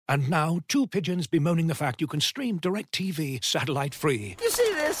And now, two pigeons bemoaning the fact you can stream DirecTV satellite-free. You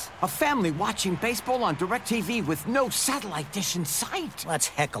see this? A family watching baseball on DirecTV with no satellite dish in sight. Let's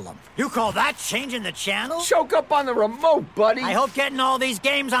heckle them. You call that changing the channel? Choke up on the remote, buddy. I hope getting all these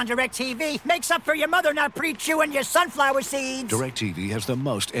games on DirecTV makes up for your mother not pre-chewing your sunflower seeds. DirecTV has the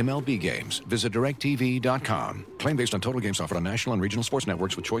most MLB games. Visit DirecTV.com. Claim based on total games offered on national and regional sports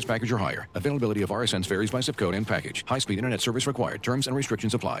networks with choice package or higher. Availability of RSNs varies by zip code and package. High-speed internet service required. Terms and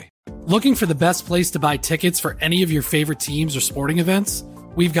restrictions apply. Looking for the best place to buy tickets for any of your favorite teams or sporting events?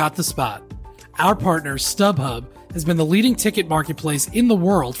 We've got the spot. Our partner, StubHub, has been the leading ticket marketplace in the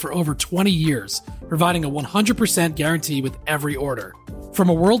world for over 20 years, providing a 100% guarantee with every order. From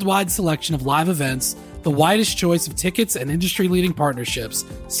a worldwide selection of live events, the widest choice of tickets, and industry-leading partnerships,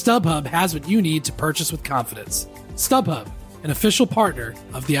 StubHub has what you need to purchase with confidence. StubHub, an official partner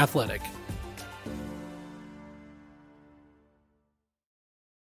of The Athletic.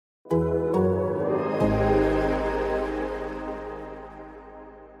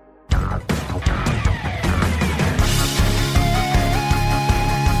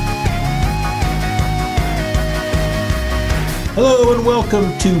 Hello and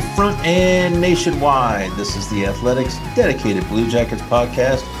welcome to Front and Nationwide. This is The Athletic's dedicated Blue Jackets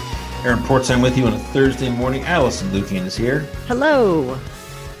podcast. Aaron Portzline with you on a Thursday morning. Allison Lukian is here. Hello.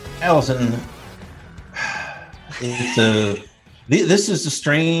 Allison, this is a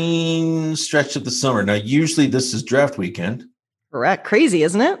strange stretch of the summer. Now, usually this is draft weekend. Correct. Crazy,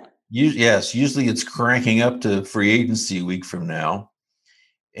 isn't it? Yes, usually it's cranking up to free agency a week from now.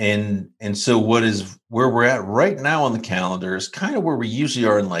 And so where we're at right now on the calendar is kind of where we usually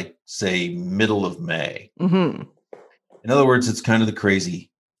are in, like, say, middle of May. Mm-hmm. In other words, it's kind of the crazy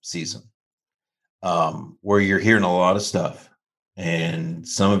season where you're hearing a lot of stuff, and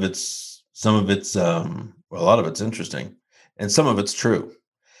a lot of it's interesting, and some of it's true.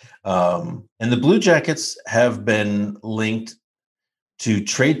 And the Blue Jackets have been linked to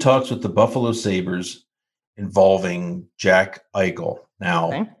trade talks with the Buffalo Sabres involving Jack Eichel.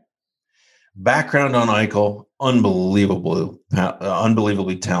 Now, Background on Eichel, unbelievably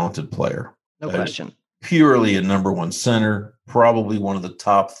talented player. No question. Purely a number one center, probably one of the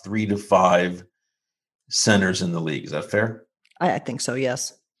top 3 to 5 centers in the league. Is that fair? I think so,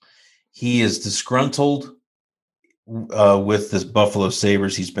 yes. He is disgruntled with this Buffalo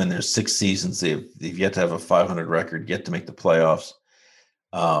Sabres. He's been there 6 seasons. They've yet to have a 500 record, yet to make the playoffs.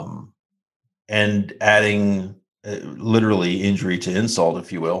 And adding literally injury to insult,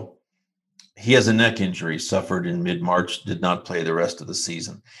 if you will, he has a neck injury suffered in mid-March, did not play the rest of the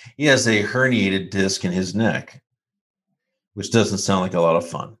season. He has a herniated disc in his neck, which doesn't sound like a lot of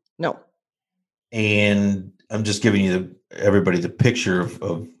fun. No. And I'm just giving everybody the picture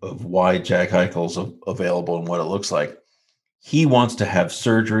of why Jack Eichel's available and what it looks like. He wants to have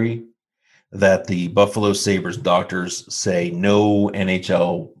surgery that the Buffalo Sabres doctors say no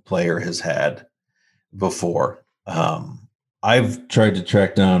NHL player has had before. I've tried to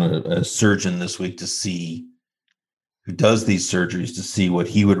track down a surgeon this week to see who does these surgeries, to see what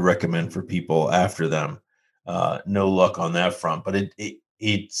he would recommend for people after them. No luck on that front, but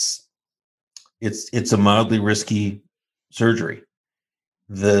it's a mildly risky surgery.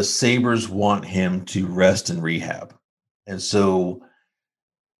 The Sabres want him to rest and rehab. And so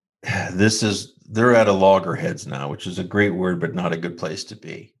they're at a loggerheads now, which is a great word, but not a good place to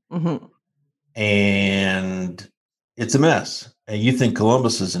be. Mm-hmm. And it's a mess. And you think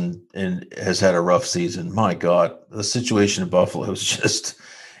Columbus has had a rough season. My God, the situation in Buffalo is just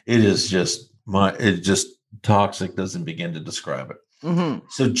toxic, doesn't begin to describe it. Mm-hmm.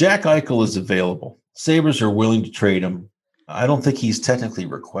 So Jack Eichel is available. Sabres are willing to trade him. I don't think he's technically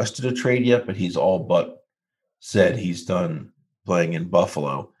requested a trade yet, but he's all but said he's done playing in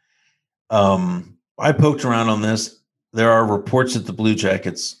Buffalo. I poked around on this. There are reports that the Blue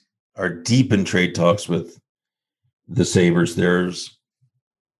Jackets are deep in trade talks with the Sabres. There's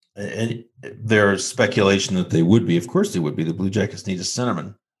speculation that they would be. Of course they would be. The Blue Jackets need a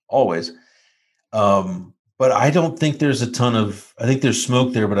centerman, always. But I don't think there's I think there's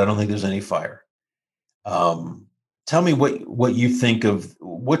smoke there, but I don't think there's any fire. Tell me what you think of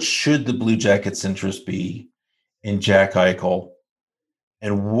what should the Blue Jackets' interest be in Jack Eichel,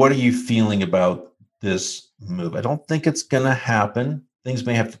 and what are you feeling about this move? I don't think it's going to happen. Things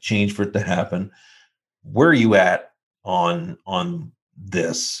may have to change for it to happen. Where are you at on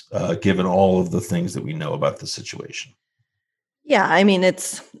this, given all of the things that we know about the situation? Yeah, I mean,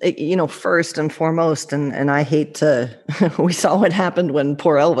 it's, first and foremost, and I hate to, we saw what happened when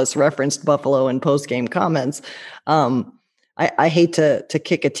poor Elvis referenced Buffalo in post-game comments. I hate to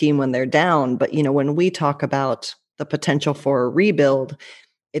kick a team when they're down, but, when we talk about the potential for a rebuild,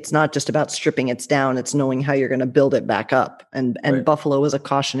 it's not just about stripping it down, it's knowing how you're going to build it back up. And Right. Buffalo is a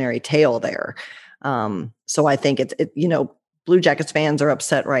cautionary tale there. So I think Blue Jackets fans are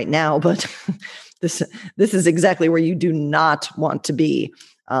upset right now, but this is exactly where you do not want to be,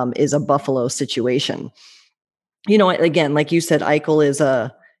 is a Buffalo situation. Again, like you said, Eichel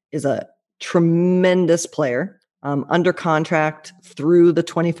is a tremendous player, under contract through the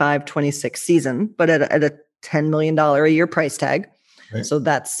 25-26 season, but at a $10 million a year price tag. Right. So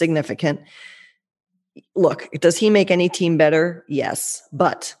that's significant. Look, does he make any team better? Yes.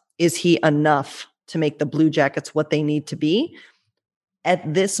 But is he enough to make the Blue Jackets what they need to be?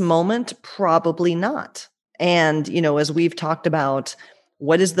 At this moment, probably not. And, as we've talked about,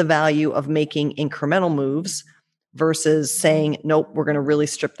 what is the value of making incremental moves versus saying, nope, we're going to really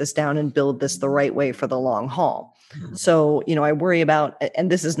strip this down and build this the right way for the long haul. Mm-hmm. So, I worry about, and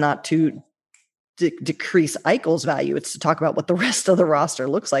this is not to decrease Eichel's value, it's to talk about what the rest of the roster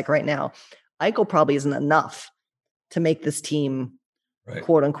looks like right now. Eichel probably isn't enough to make this team right,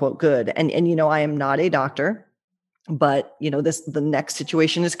 quote unquote good. And I am not a doctor, but the next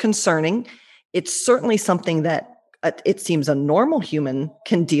situation is concerning. It's certainly something that it seems a normal human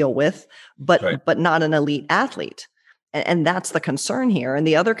can deal with, but right, but not an elite athlete. And that's the concern here. And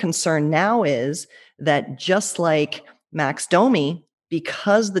the other concern now is that just like Max Domi,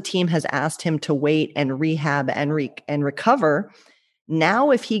 because the team has asked him to wait and rehab and recover,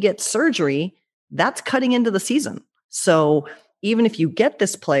 now if he gets surgery, that's cutting into the season. So even if you get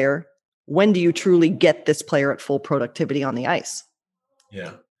this player, when do you truly get this player at full productivity on the ice?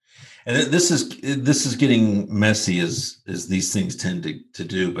 Yeah. And this is getting messy as these things tend to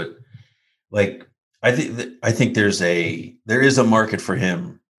do. But like, I think there is a market for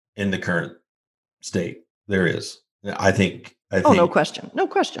him in the current state. There is. I think. No question.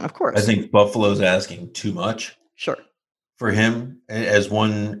 Of course. I think Buffalo's asking too much. Sure. For him, as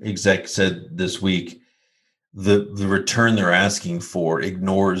one exec said this week, the return they're asking for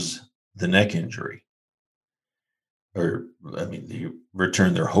ignores the neck injury. Or, the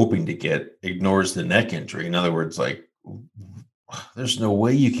return they're hoping to get ignores the neck injury. In other words, like, there's no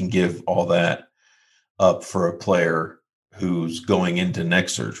way you can give all that up for a player who's going into neck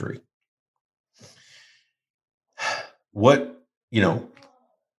surgery. What,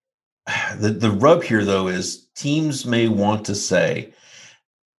 the rub here, though, is teams may want to say,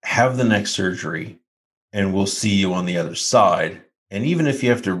 have the neck surgery and we'll see you on the other side. And even if you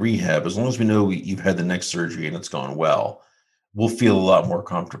have to rehab, as long as we know you've had the neck surgery and it's gone well, we'll feel a lot more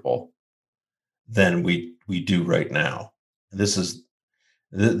comfortable than we do right now. But this is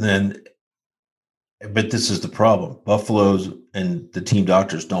the problem. Buffalo's and the team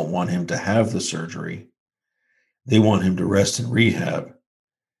doctors don't want him to have the surgery. They want him to rest and rehab.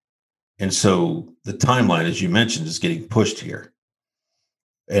 And so the timeline, as you mentioned, is getting pushed here.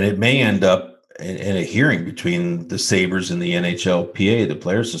 And it may end up in a hearing between the Sabres and the NHLPA, the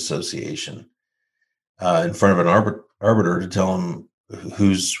Players Association, in front of an arbiter to tell him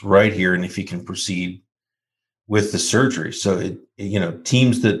who's right here and if he can proceed with the surgery. So,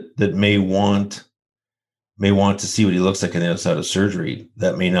 teams that may want to see what he looks like on the other side of surgery,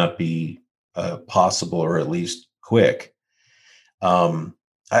 that may not be possible, or at least quick.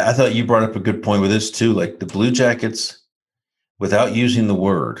 I thought you brought up a good point with this too. Like, the Blue Jackets, without using the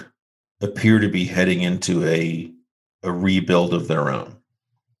word, appear to be heading into a rebuild of their own.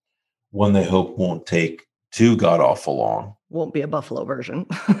 One they hope won't take too god-awful long. Won't be a Buffalo version.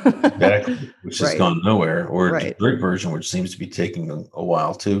 Exactly, which has gone nowhere, or a Detroit version, which seems to be taking a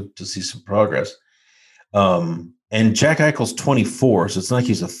while to see some progress. And Jack Eichel's 24, so it's not like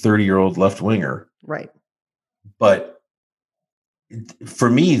he's a 30-year-old left winger. Right. But for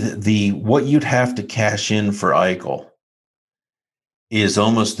me, what you'd have to cash in for Eichel is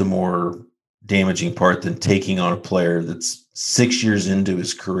almost the more damaging part than taking on a player that's 6 years into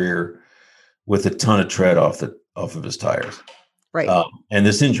his career with a ton of tread off of his tires. Right. And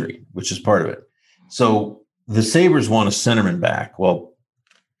this injury, which is part of it. So the Sabres want a centerman back. Well,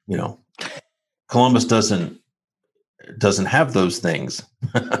 Columbus doesn't have those things,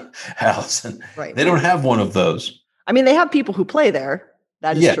 Allison. Right. They don't have one of those. They have people who play there.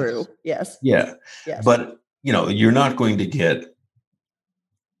 That is true. Yes. Yeah. Yes. But, you're not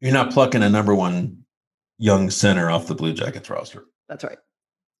plucking a number one young center off the Blue Jackets roster. That's right.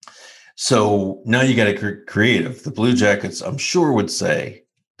 So now you got to get creative. The Blue Jackets, I'm sure, would say,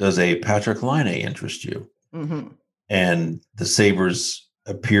 does a Patrick Laine interest you? Mm-hmm. And the Sabres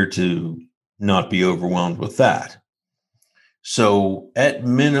appear to not be overwhelmed with that. So at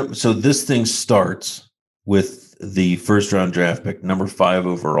minimum, this thing starts with the first round draft pick, number 5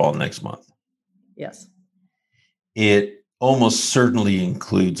 overall next month. Yes. It almost certainly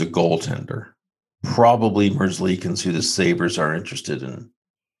includes a goaltender, probably Merzlikins, who the Sabres are interested in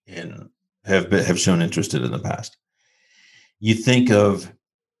have shown interest in the past. You think of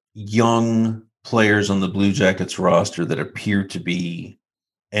young players on the Blue Jackets roster that appear to be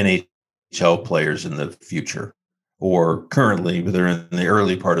NHL players in the future or currently, but they're in the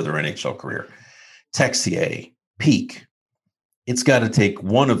early part of their NHL career. Texier, Peak. It's got to take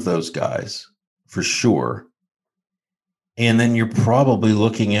one of those guys for sure. And then you're probably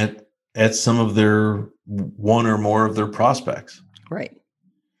looking at some of their one or more of their prospects. Right.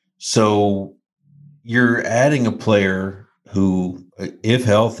 So you're adding a player who, if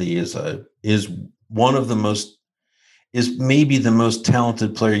healthy, is maybe the most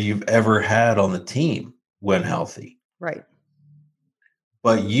talented player you've ever had on the team when healthy. Right.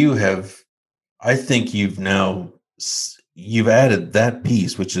 But I think you've added that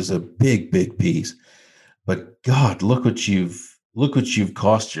piece, which is a big, big piece. But God, look what you've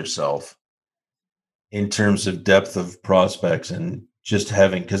cost yourself in terms of depth of prospects and just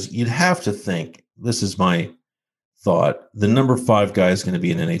having, because you'd have to think, this is my thought, the number 5 guy is going to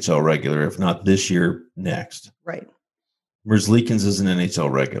be an NHL regular, if not this year, next. Right. Merzlikins is an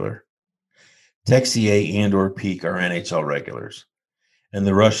NHL regular. Texier and or Peak are NHL regulars. And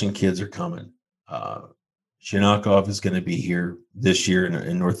the Russian kids are coming. Shinakov is going to be here this year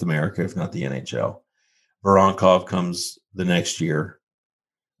in North America, if not the NHL. Voronkov comes the next year,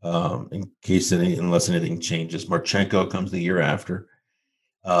 unless anything changes. Marchenko comes the year after.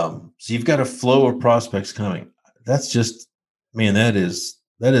 So you've got a flow of prospects coming. That's just, man, that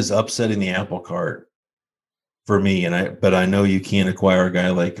is upsetting the apple cart for me. But I know you can't acquire a guy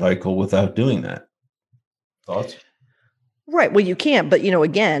like Eichel without doing that. Thoughts? Right. Well, you can't, but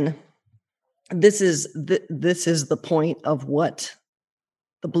again, this is the point of what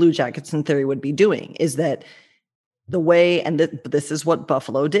the Blue Jackets in theory would be doing, is that the way, and this is what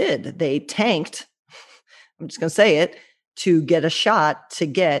Buffalo did. They tanked, I'm just going to say it, to get a shot to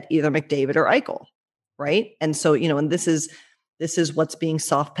get either McDavid or Eichel. Right. And so, and this is what's being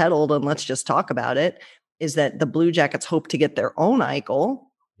soft pedaled, and let's just talk about it, is that the Blue Jackets hope to get their own Eichel.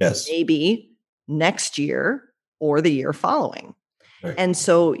 Yes. Maybe next year or the year following. Right. And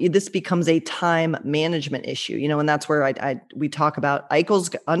so this becomes a time management issue, and that's where we talk about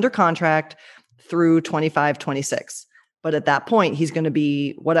Eichel's under contract through 25, 26. But at that point, he's going to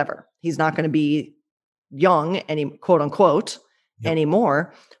be whatever. He's not going to be young, quote unquote,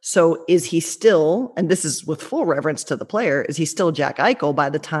 anymore. So is he still, and this is with full reverence to the player, is he still Jack Eichel by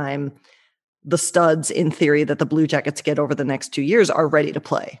the time the studs in theory that the Blue Jackets get over the next 2 years are ready to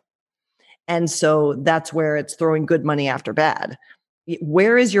play? And so that's where it's throwing good money after bad.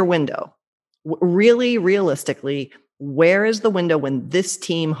 Where is your window? Really, realistically, where is the window when this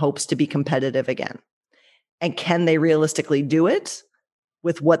team hopes to be competitive again? And can they realistically do it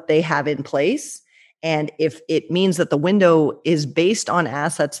with what they have in place? And if it means that the window is based on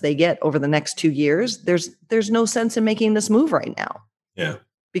assets they get over the next 2 years, there's no sense in making this move right now. Yeah.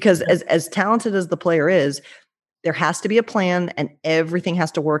 Because as talented as the player is, there has to be a plan, and everything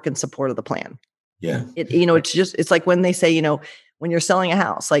has to work in support of the plan. Yeah. It's like when they say, when you're selling a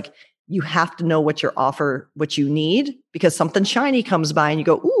house, like you have to know what you need, because something shiny comes by and you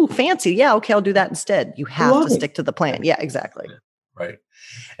go, ooh, fancy. Yeah. Okay. I'll do that instead. You have to stick to the plan. Yeah, exactly. Right.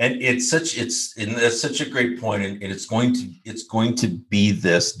 And that's such a great point. And it's going to be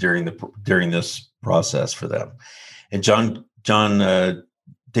this during this process for them. And John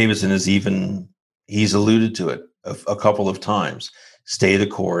Davidson he's alluded to it a couple of times. Stay the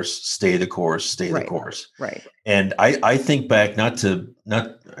course, stay the course, stay the course. Right. And I think back, I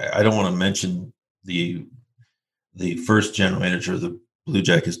don't want to mention the first general manager of the Blue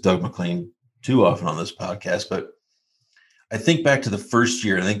Jackets, Doug MacLean, too often on this podcast, but I think back to the first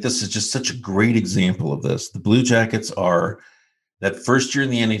year. I think this is just such a great example of this. The Blue Jackets are that first year in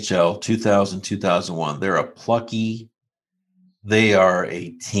the NHL, 2000, 2001. They are a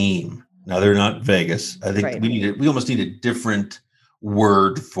team. Now they're not Vegas. I think we almost need a different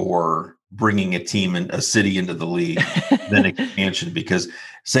word for bringing a team and a city into the league than expansion, because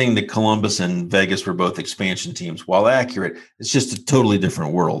saying that Columbus and Vegas were both expansion teams, while accurate, it's just a totally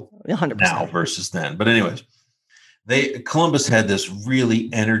different world 100%. Now versus then. But anyways, Columbus had this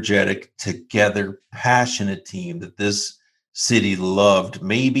really energetic, together, passionate team that this city loved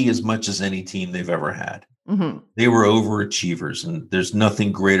maybe as much as any team they've ever had. Mm-hmm. They were overachievers, and there's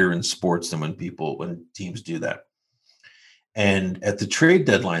nothing greater in sports than when teams do that. And at the trade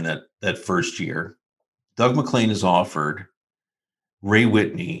deadline that first year, Doug MacLean is offered Ray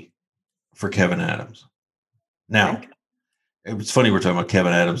Whitney for Kevin Adams. Now, It's funny we're talking about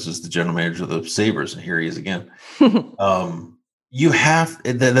Kevin Adams as the general manager of the Sabres, and here he is again. You have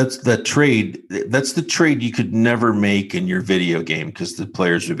that's the trade. That's the trade you could never make in your video game because the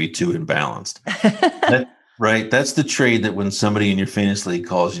players would be too imbalanced. Right? That's the trade that when somebody in your fantasy league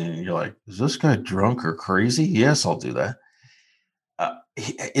calls you and you're like, "Is this guy drunk or crazy?" Yes, I'll do that.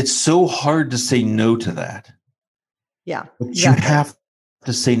 It's so hard to say no to that. Yeah, but exactly. You have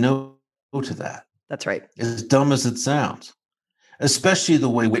to say no to that. That's right. As dumb as it sounds, especially the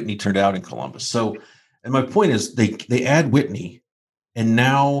way Whitney turned out in Columbus. So, and my point is they add Whitney and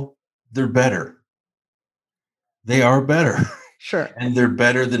now they're better. They are better. Sure. And they're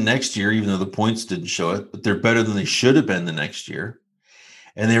better the next year, even though the points didn't show it, but they're better than they should have been the next year.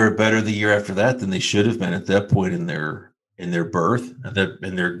 And they were better the year after that than they should have been at that point in their birth,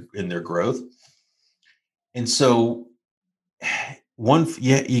 in their growth. And so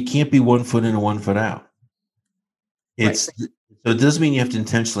you can't be 1 foot in and 1 foot out. So it doesn't mean you have to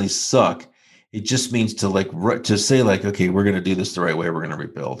intentionally suck. It just means to say like, okay, we're going to do this the right way. We're going to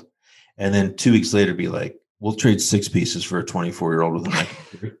rebuild. And then 2 weeks later be like, we'll trade 6 pieces for a 24-year-old with a neck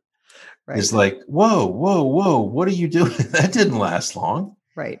injury. Right. It's like, whoa, what are you doing? That didn't last long.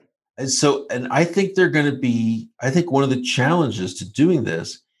 Right. And I think I think one of the challenges to doing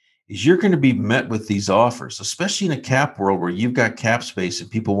this is you're going to be met with these offers, especially in a cap world where you've got cap space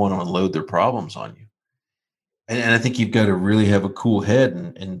and people want to unload their problems on you. And I think you've got to really have a cool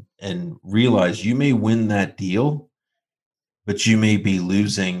head and realize you may win that deal, but you may be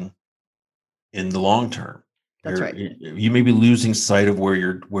losing in the long term. That's right. You may be losing sight of where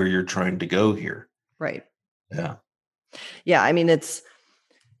you're trying to go here. Right. Yeah. Yeah. I mean, it's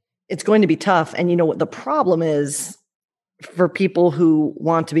going to be tough. And you know what the problem is for people who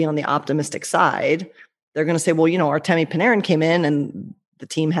want to be on the optimistic side, they're going to say, well, Artemi Panarin came in and the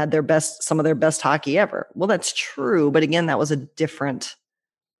team had some of their best hockey ever. Well, that's true. But again, that was a different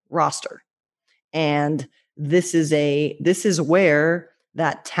roster. And this is where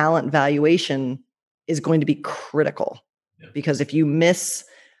that talent valuation is going to be critical. Yeah. Because if you miss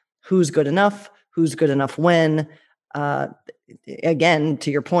who's good enough when, again,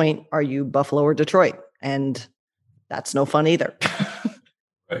 to your point, are you Buffalo or Detroit? And that's no fun either.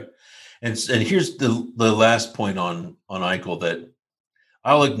 Right. And here's the last point on Eichel that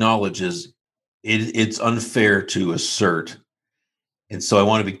I'll acknowledge is it's unfair to assert. And so I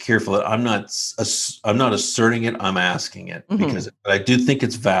want to be careful that I'm not asserting it. I'm asking it because I do think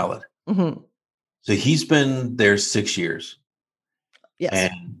it's valid. Mm-hmm. So he's been there 6 years. Yes.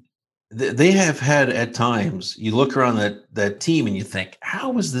 And they have had at times, you look around that team and you think,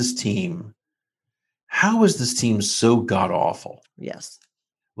 how is this team so god awful? Yes.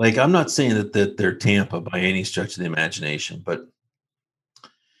 Like, I'm not saying that they're Tampa by any stretch of the imagination, but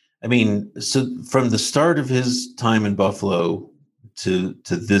I mean, so from the start of his time in Buffalo to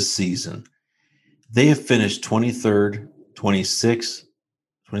this season, they have finished 23rd, 26th,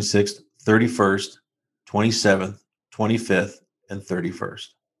 31st, 27th, 25th, and 31st.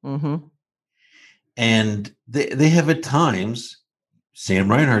 Mm-hmm. And they have at times,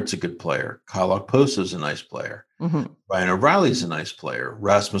 Sam Reinhart's a good player. Kyle Okposo's a nice player. Mm-hmm. Ryan O'Reilly's a nice player.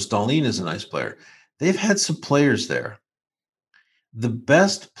 Rasmus Dahlin is a nice player. They've had some players there. The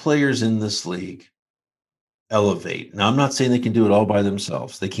best players in this league elevate. Now, I'm not saying they can do it all by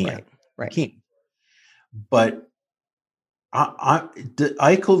themselves. They can't. Right. They can't. But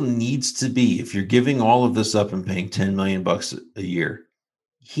Eichel needs to be, if you're giving all of this up and paying $10 million a year,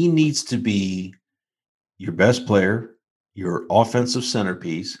 he needs to be your best player, your offensive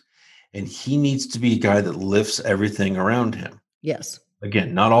centerpiece, and he needs to be a guy that lifts everything around him. Yes.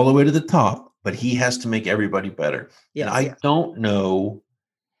 Again, not all the way to the top, but he has to make everybody better. Yes, and I don't know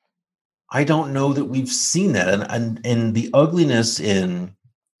that we've seen that. And the ugliness in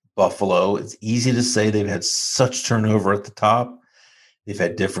Buffalo, it's easy to say they've had such turnover at the top. They've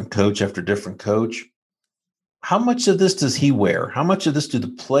had different coach after different coach. How much of this does he wear? How much of this do the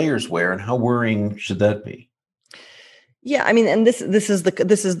players wear? And how worrying should that be? Yeah, I mean, and this is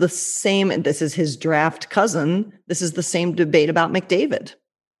the same, and this is his draft cousin. This is the same debate about McDavid,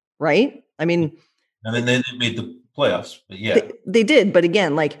 right? I mean, and then they made the playoffs, but yeah, they did. But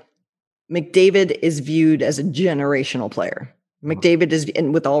again, like McDavid is viewed as a generational player. McDavid is,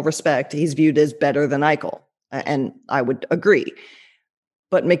 and with all respect, he's viewed as better than Eichel, and I would agree.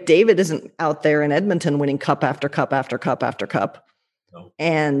 But McDavid isn't out there in Edmonton winning cup after cup after cup after cup. No.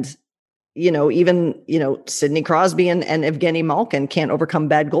 And, even, Sidney Crosby and Evgeny Malkin can't overcome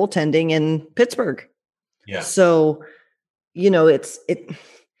bad goaltending in Pittsburgh. Yeah. So,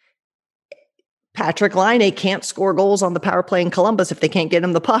 Patrick Laine can't score goals on the power play in Columbus if they can't get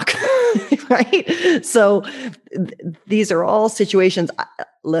him the puck, right? So these are all situations.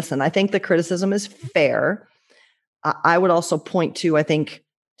 Listen, I think the criticism is fair. I would also point to, I think,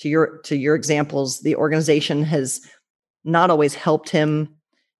 to your examples, the organization has not always helped him.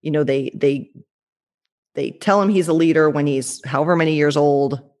 You know, they tell him he's a leader when he's however many years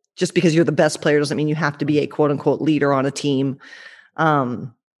old. Just because you're the best player doesn't mean you have to be a quote unquote leader on a team.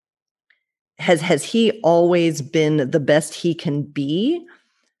 Has he always been the best he can be?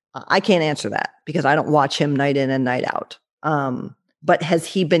 I can't answer that because I don't watch him night in and night out. But has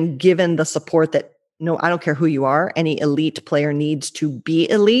he been given the support that, no, I don't care who you are, any elite player needs to be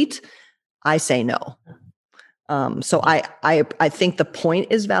elite? I say no. So I think the point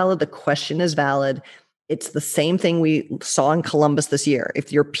is valid. The question is valid. It's the same thing we saw in Columbus this year.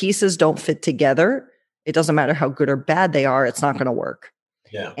 If your pieces don't fit together, it doesn't matter how good or bad they are, it's not going to work.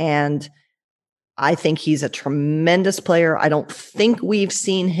 Yeah. And I think he's a tremendous player. I don't think we've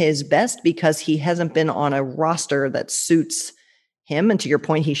seen his best because he hasn't been on a roster that suits him. And to your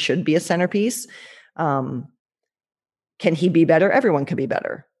point, he should be a centerpiece. Can he be better? Everyone can be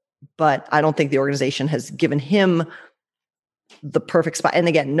better. But I don't think the organization has given him the perfect spot. And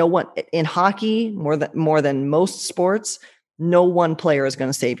again, no one in hockey, more than most sports, no one player is going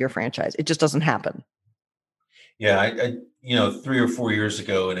to save your franchise. It just doesn't happen. Yeah, I 3 or 4 years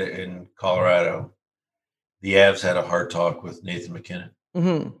ago in Colorado, the Avs had a hard talk with Nathan MacKinnon.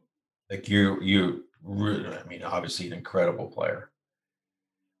 Mm-hmm. Like you really, I mean, obviously an incredible player,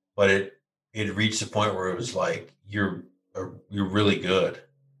 but it reached a point where it was like you're really good,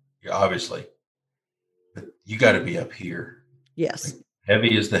 obviously, but you got to be up here. Yes. Like,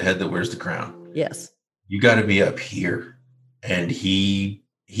 heavy is the head that wears the crown. Yes. You got to be up here, and he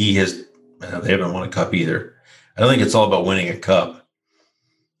has. They haven't won a cup either. I don't think it's all about winning a cup,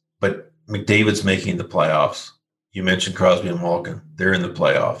 but McDavid's making the playoffs. You mentioned Crosby and Malkin; they're in the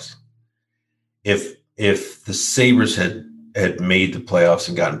playoffs. If the Sabres had made the playoffs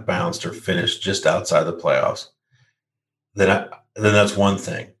and gotten bounced or finished just outside the playoffs, then that's one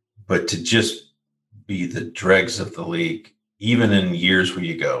thing. But to just be the dregs of the league, even in years where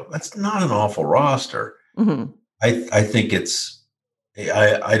you go, that's not an awful roster. Mm-hmm. I think it's.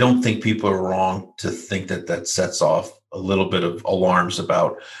 I don't think people are wrong to think that sets off a little bit of alarms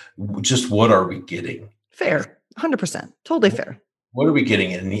about just what are we getting? Fair. 100%. Totally fair. What are we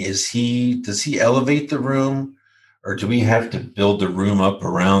getting? And does he elevate the room, or do we have to build the room up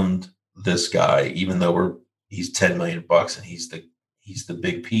around this guy, even though he's $10 million and he's the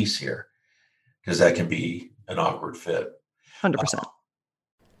big piece here? Because that can be an awkward fit. 100%.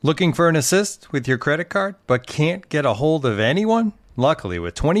 Looking for an assist with your credit card, but can't get a hold of anyone? Luckily,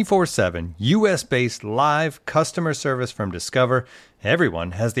 with 24/7 U.S.-based live customer service from Discover,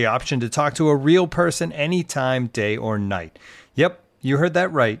 everyone has the option to talk to a real person anytime, day or night. Yep, you heard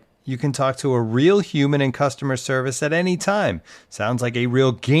that right. You can talk to a real human in customer service at any time. Sounds like a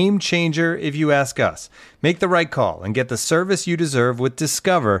real game changer if you ask us. Make the right call and get the service you deserve with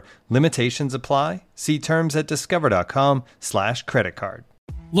Discover. Limitations apply. See terms at discover.com/creditcard.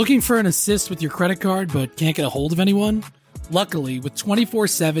 Looking for an assist with your credit card but can't get a hold of anyone? Luckily, with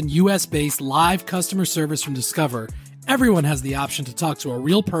 24/7 U.S.-based live customer service from Discover, everyone has the option to talk to a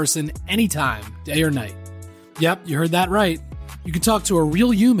real person anytime, day or night. Yep, you heard that right. You can talk to a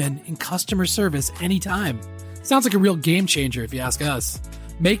real human in customer service anytime. Sounds like a real game changer if you ask us.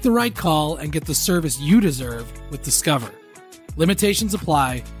 Make the right call and get the service you deserve with Discover. Limitations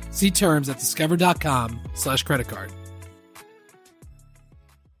apply. See terms at discover.com/creditcard.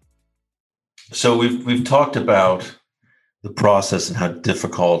 So we've talked about the process and how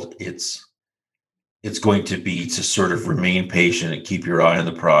difficult it's going to be to sort of remain patient and keep your eye on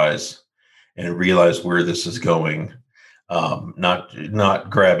the prize and realize where this is going, not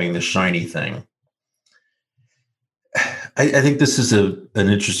grabbing the shiny thing. I think this is an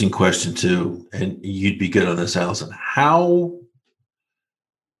interesting question too, and you'd be good on this, Allison. How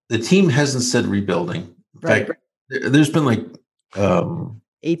the team hasn't said rebuilding. In fact, there's been like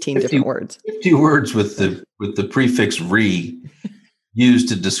 18 different words. 50 words with the prefix "re" used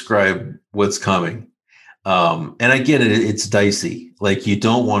to describe what's coming. And I get it; it's dicey. Like you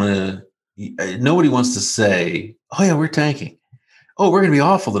don't want to. Nobody wants to say, "Oh yeah, we're tanking." Oh, we're going to be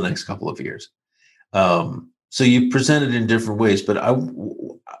awful the next couple of years. So you present it in different ways. But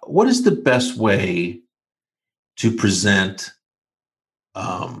what is the best way to present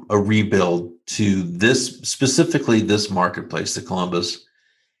a rebuild to specifically this marketplace, the Columbus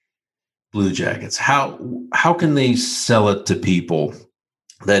Blue Jackets? How can they sell it to people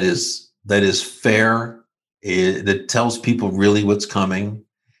that is fair, that tells people really what's coming,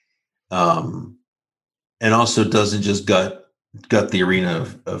 and also doesn't just gut the arena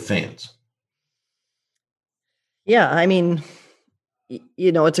of fans? Yeah, I mean,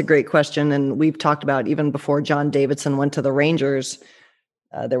 it's a great question. And we've talked about even before John Davidson went to the Rangers,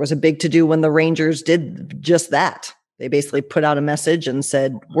 there was a big to-do when the Rangers did just that. They basically put out a message and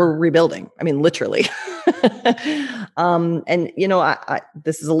said, we're rebuilding. I mean, literally. And,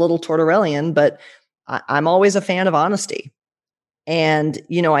 this is a little Tortorellian, but I'm always a fan of honesty. And,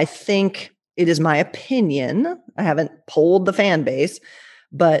 I think it is my opinion, I haven't polled the fan base,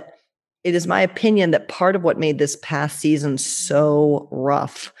 but it is my opinion that part of what made this past season so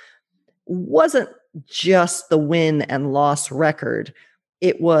rough wasn't just the win and loss record.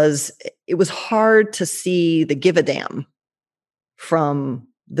 It was hard to see the give a damn from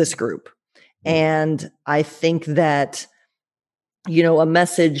this group. And I think that, a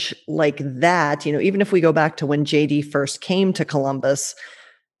message like that, even if we go back to when JD first came to Columbus,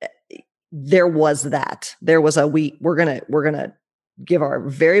 there was that. There was we're gonna give our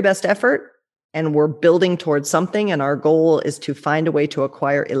very best effort, and we're building towards something. And our goal is to find a way to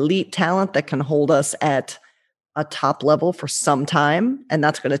acquire elite talent that can hold us at a top level for some time. And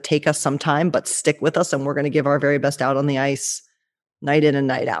that's going to take us some time, but stick with us. And we're going to give our very best out on the ice, night in and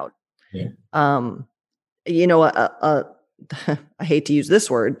night out. Yeah. I hate to use this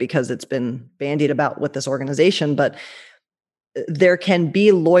word because it's been bandied about with this organization, but there can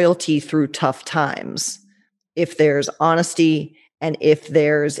be loyalty through tough times if there's honesty and if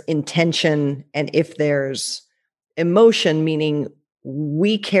there's intention and if there's emotion, meaning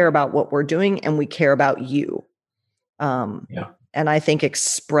we care about what we're doing and we care about you. And I think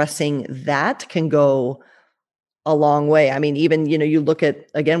expressing that can go a long way. I mean, even, you look at,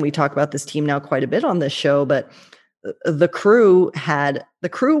 again, we talk about this team now quite a bit on this show, but the Crew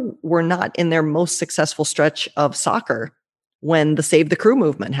were not in their most successful stretch of soccer when the Save the Crew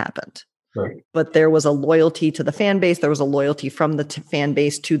movement happened. Right. But there was a loyalty to the fan base. There was a loyalty from the fan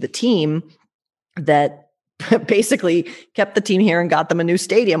base to the team that basically kept the team here and got them a new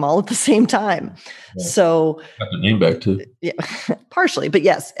stadium all at the same time. Yeah. So got the name back too. Yeah, partially, but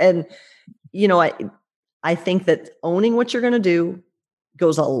yes. And, I think that owning what you're going to do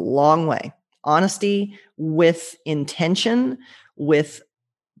goes a long way. Honesty with intention, with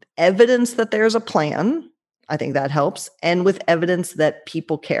evidence that there's a plan. I think that helps. And with evidence that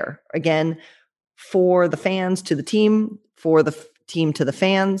people care. Again, for the fans to the team, for the team to the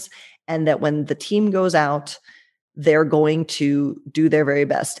fans, and that when the team goes out, they're going to do their very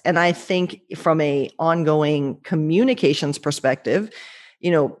best. And I think from a ongoing communications perspective,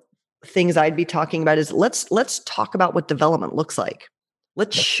 things I'd be talking about is let's talk about what development looks like.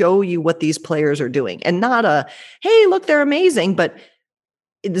 Let's show you what these players are doing, and not hey, look, they're amazing. But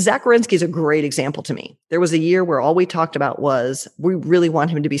Zach Werenski is a great example to me. There was a year where all we talked about was we really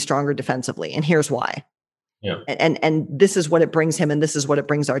want him to be stronger defensively, and here's why. Yeah. And this is what it brings him, and this is what it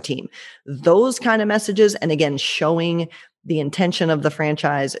brings our team. Those kind of messages, and again, showing the intention of the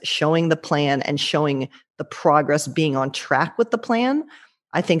franchise, showing the plan, and showing the progress being on track with the plan.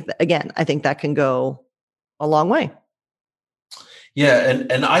 I think that can go a long way. Yeah,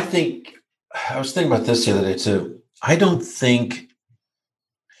 and I think I was thinking about this the other day too. I don't think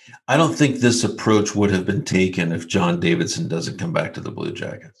this approach would have been taken if John Davidson doesn't come back to the Blue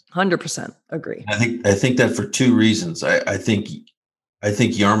Jackets. 100% agree. I think that for two reasons. I think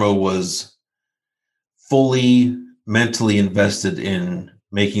Jarmo was fully mentally invested in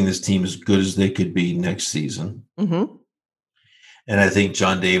making this team as good as they could be next season. Mm-hmm. And I think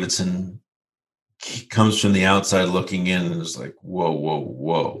John Davidson comes from the outside looking in and is like, whoa, whoa,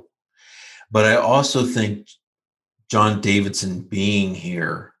 whoa. But I also think John Davidson being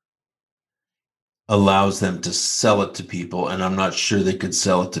here allows them to sell it to people. And I'm not sure they could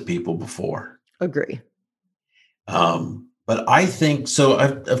sell it to people before. Agree. But I think, so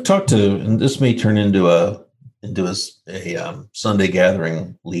I've talked to, and this may turn into a Sunday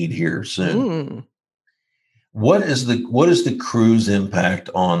gathering lead here soon. What is the Crew's impact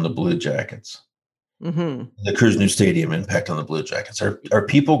on the Blue Jackets? Mm-hmm. The Crew's new stadium impact on the Blue Jackets? Are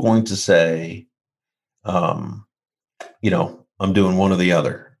people going to say, I'm doing one or the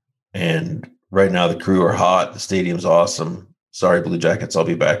other? And right now the Crew are hot. The stadium's awesome. Sorry, Blue Jackets. I'll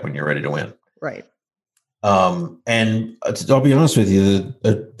be back when you're ready to win. Right. And I'll be honest with you,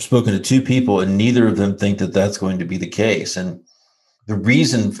 I've spoken to two people and neither of them think that that's going to be the case. And the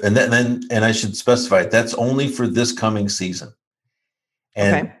reason, and I should specify, that's only for this coming season.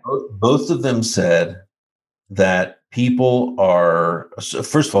 And both of them said that people are,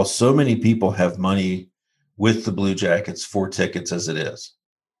 first of all, so many people have money with the Blue Jackets for tickets as it is.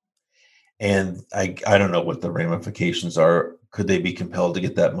 And I don't know what the ramifications are. Could they be compelled to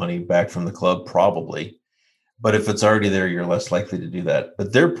get that money back from the club? Probably. But if it's already there, you're less likely to do that.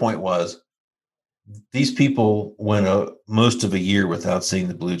 But their point was these people went most of a year without seeing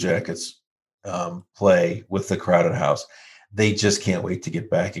the Blue Jackets play with the crowded house. They just can't wait to get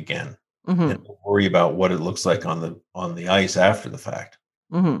back again and worry about what it looks like on the ice after the fact.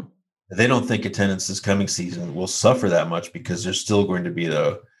 They don't think attendance this coming season will suffer that much because there's still going to be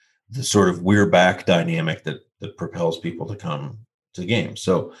the sort of we're back dynamic that propels people to come to the game.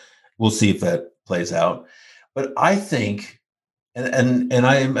 So we'll see if that plays out. But I think, and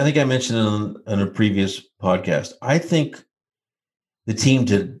I think I mentioned in a previous podcast, I think the team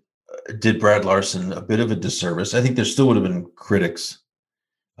did Brad Larson a bit of a disservice. I think there still would have been critics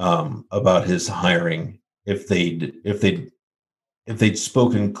about his hiring if they'd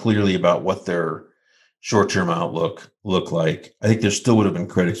spoken clearly about what their short-term outlook looked like. I think there still would have been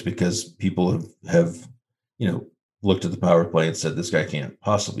critics because people have looked at the power play and said, this guy can't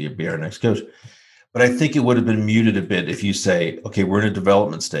possibly be our next coach. But I think it would have been muted a bit if you say, okay, we're in a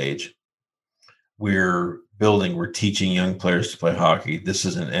development stage. We're building, we're teaching young players to play hockey. This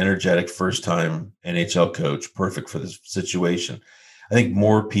is an energetic first-time NHL coach, perfect for this situation. I think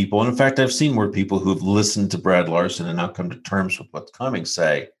more people, and in fact, I've seen more people who've listened to Brad Larson and now come to terms with what's coming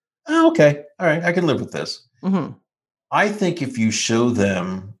say, oh, okay, all right, I can live with this. I think if you show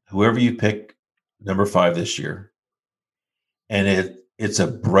them, whoever you pick number 5 this year, and it's a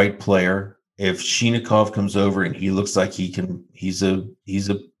bright player, if Sheenikov comes over and he looks like he's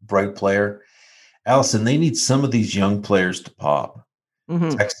a bright player, Allison, they need some of these young players to pop.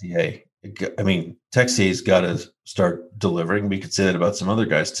 Texier. I mean, Texier's got to start delivering. We could say that about some other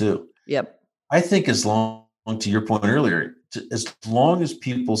guys too. Yep. I think as long, to your point earlier, as long as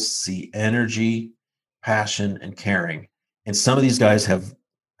people see energy, passion, and caring, and some of these guys have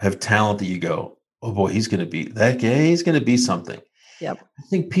talent that you go, oh boy, he's going to be that guy. He's going to be something. Yep. I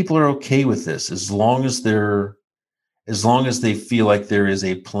think people are okay with this as long as they feel like there is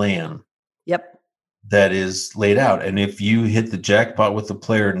a plan. Yep. That is laid out. And if you hit the jackpot with the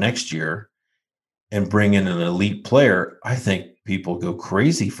player next year and bring in an elite player, I think people go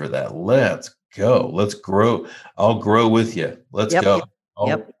crazy for that. Let's go. Let's grow. I'll grow with you. Let's go.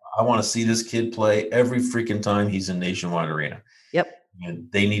 I want to see this kid play every freaking time he's in Nationwide Arena. Yep.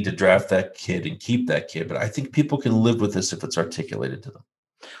 And they need to draft that kid and keep that kid. But I think people can live with this if it's articulated to them.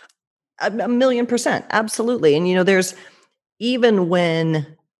 1,000,000%. Absolutely. And, there's even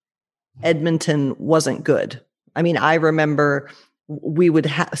when Edmonton wasn't good. I mean, I remember we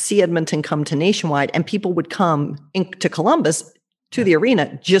would see Edmonton come to Nationwide and people would come to Columbus to the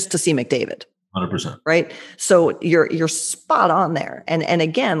arena just to see McDavid. 100%. Right. So you're spot on there. And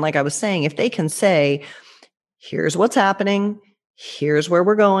again, like I was saying, if they can say, here's what's happening, here's where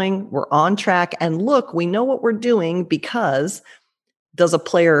we're going, we're on track, and look, we know what we're doing, because does a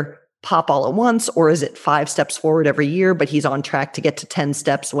player pop all at once, or is it 5 steps forward every year, but he's on track to get to 10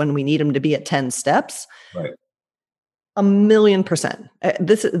 steps when we need him to be at 10 steps? Right. 1,000,000%.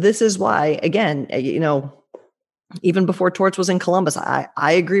 This is why, again, even before Torts was in Columbus,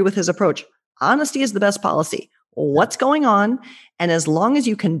 I agree with his approach. Honesty is the best policy. What's going on? And as long as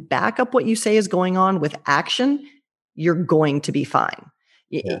you can back up what you say is going on with action, you're going to be fine.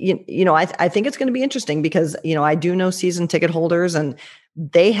 Yeah. I think it's going to be interesting because, I do know season ticket holders and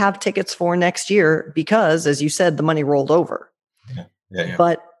they have tickets for next year because, as you said, the money rolled over. Yeah.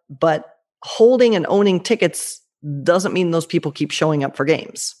 But holding and owning tickets doesn't mean those people keep showing up for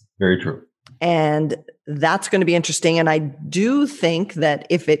games. Very true. And that's going to be interesting. And I do think that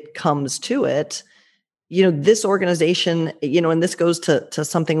if it comes to it, this organization, and this goes to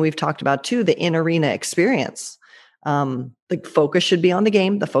something we've talked about too, the in-arena experience. The focus should be on the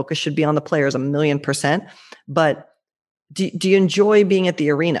game. The focus should be on the players 1,000,000%. But do you enjoy being at the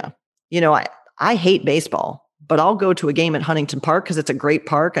arena? I hate baseball, but I'll go to a game at Huntington Park because it's a great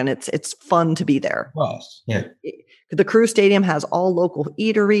park and it's fun to be there. Yeah. The Crew Stadium has all local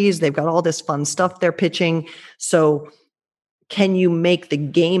eateries. They've got all this fun stuff they're pitching. So can you make the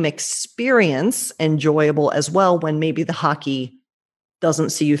game experience enjoyable as well when maybe the hockey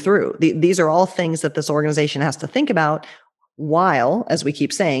doesn't see you through? These are all things that this organization has to think about while, as we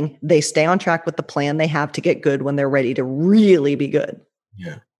keep saying, they stay on track with the plan they have to get good when they're ready to really be good.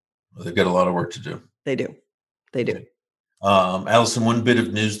 Yeah. Well, they've got a lot of work to do. They do. Allison, one bit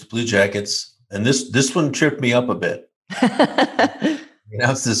of news, the Blue Jackets, and this one tripped me up a bit. We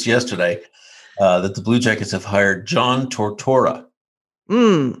announced this yesterday, that the Blue Jackets have hired John Tortora.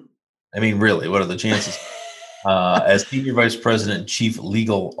 I mean, really, what are the chances? As Senior Vice President and Chief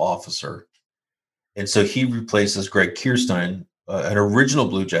Legal Officer. And so he replaces Greg Kierstein, an original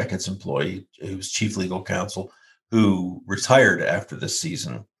Blue Jackets employee who was Chief Legal Counsel, who retired after this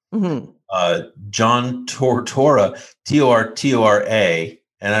season. John Tortora, Tortora,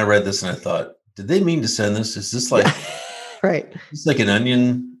 and I read this and I thought, did they mean to send this? Is this like right? It's like an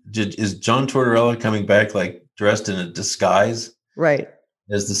onion. Is John Tortorella coming back like dressed in a disguise, right,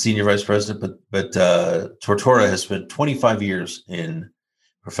 as the senior vice president? But Tortora has spent 25 years in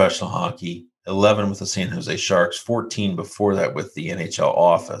professional hockey, 11 with the San Jose Sharks, 14 before that with the NHL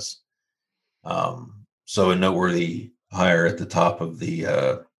office. So a noteworthy hire at the top of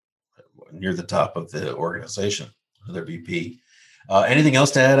the near the top of the organization, their VP. Anything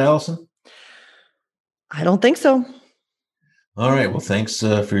else to add, Allison? I don't think so. All right. Well, thanks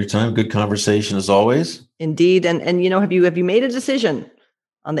for your time. Good conversation as always. Indeed. And have you made a decision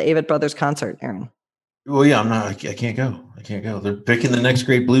on the Avett Brothers concert, Aaron? Well, yeah, I'm not. I can't go. They're picking the next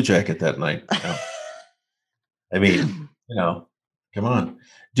great Blue Jacket that night. I mean, come on.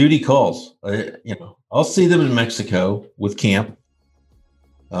 Duty calls. I'll see them in Mexico with camp.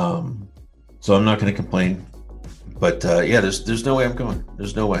 So I'm not going to complain. But there's no way I'm going.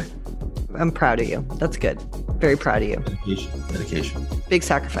 There's no way. I'm proud of you. That's good. Very proud of you. Dedication. Big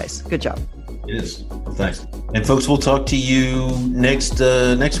sacrifice. Good job. It is. Well, thanks. And folks, we'll talk to you next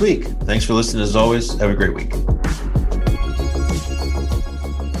week. Thanks for listening as always. Have a great week.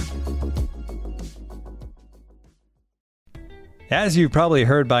 As you've probably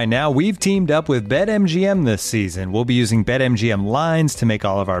heard by now, we've teamed up with BetMGM this season. We'll be using BetMGM lines to make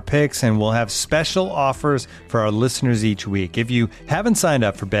all of our picks, and we'll have special offers for our listeners each week. If you haven't signed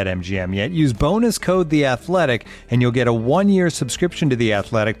up for BetMGM yet, use bonus code The Athletic, and you'll get a 1-year subscription to The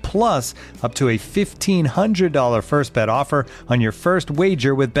Athletic, plus up to a $1,500 first bet offer on your first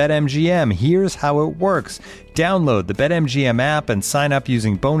wager with BetMGM. Here's how it works. Download the BetMGM app and sign up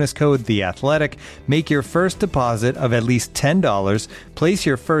using bonus code The Athletic. Make your first deposit of at least $10. Place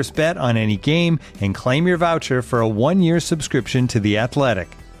your first bet on any game and claim your voucher for a 1-year subscription to The Athletic.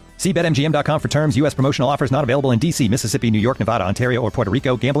 See BetMGM.com for terms. U.S. promotional offers not available in D.C., Mississippi, New York, Nevada, Ontario, or Puerto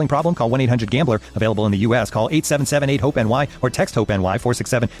Rico. Gambling problem? Call 1-800-GAMBLER. Available in the U.S. Call 877-8-HOPE-NY or text HOPE-NY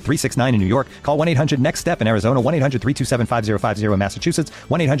 467-369 in New York. Call 1-800-NEXT-STEP in Arizona. 1-800-327-5050 in Massachusetts.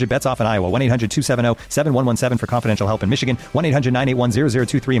 1-800-BETS-OFF in Iowa. 1-800-270-7117 for confidential help in Michigan.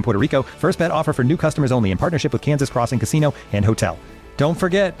 1-800-981-0023 in Puerto Rico. First bet offer for new customers only in partnership with Kansas Crossing Casino and Hotel. Don't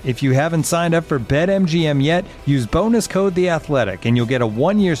forget, if you haven't signed up for BetMGM yet, use bonus code The Athletic, and you'll get a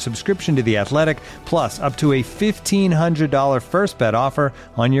 1-year subscription to The Athletic, plus up to a $1,500 first bet offer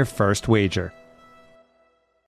on your first wager.